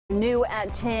New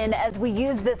at 10 as we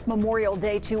use this Memorial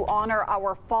Day to honor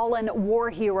our fallen war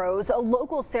heroes, a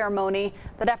local ceremony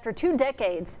that after 2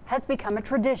 decades has become a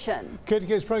tradition.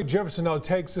 KTK's Frank Jefferson now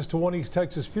takes us to one East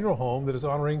Texas funeral home that is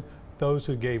honoring those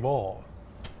who gave all.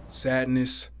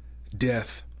 Sadness,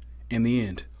 death, and the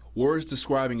end. Words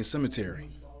describing a cemetery.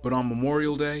 But on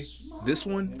Memorial Day, this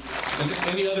one and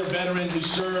any other veteran who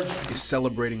served is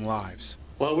celebrating lives.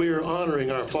 While we are honoring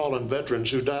our fallen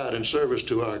veterans who died in service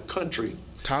to our country.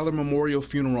 Tyler Memorial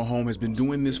Funeral Home has been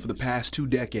doing this for the past 2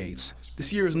 decades.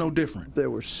 This year is no different. There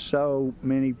were so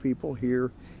many people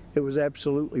here. It was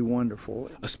absolutely wonderful.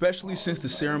 Especially since the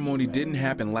ceremony didn't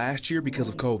happen last year because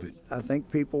of COVID. I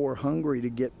think people were hungry to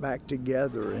get back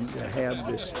together and to have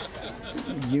this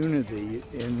unity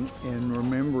in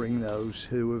remembering those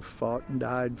who have fought and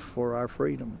died for our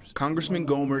freedoms. Congressman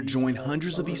Gomer joined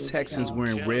hundreds of East Texans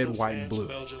wearing red, white, and blue,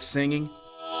 singing,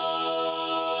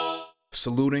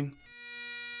 saluting,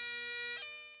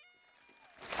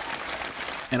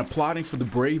 and applauding for the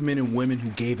brave men and women who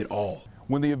gave it all.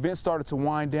 When the event started to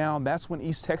wind down, that's when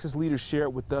East Texas leaders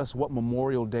shared with us what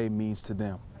Memorial Day means to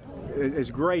them. It's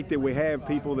great that we have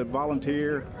people that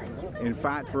volunteer and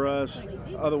fight for us.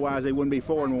 Otherwise, they wouldn't be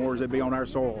foreign wars, they'd be on our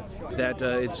soil. That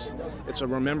it's a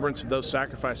remembrance of those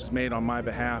sacrifices made on my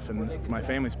behalf and for my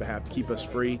family's behalf to keep us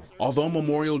free. Although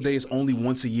Memorial Day is only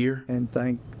once a year, and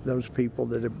thank those people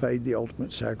that have paid the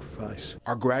ultimate sacrifice.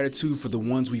 Our gratitude for the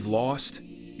ones we've lost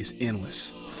is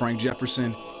endless. Frank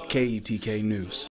Jefferson, KETK News.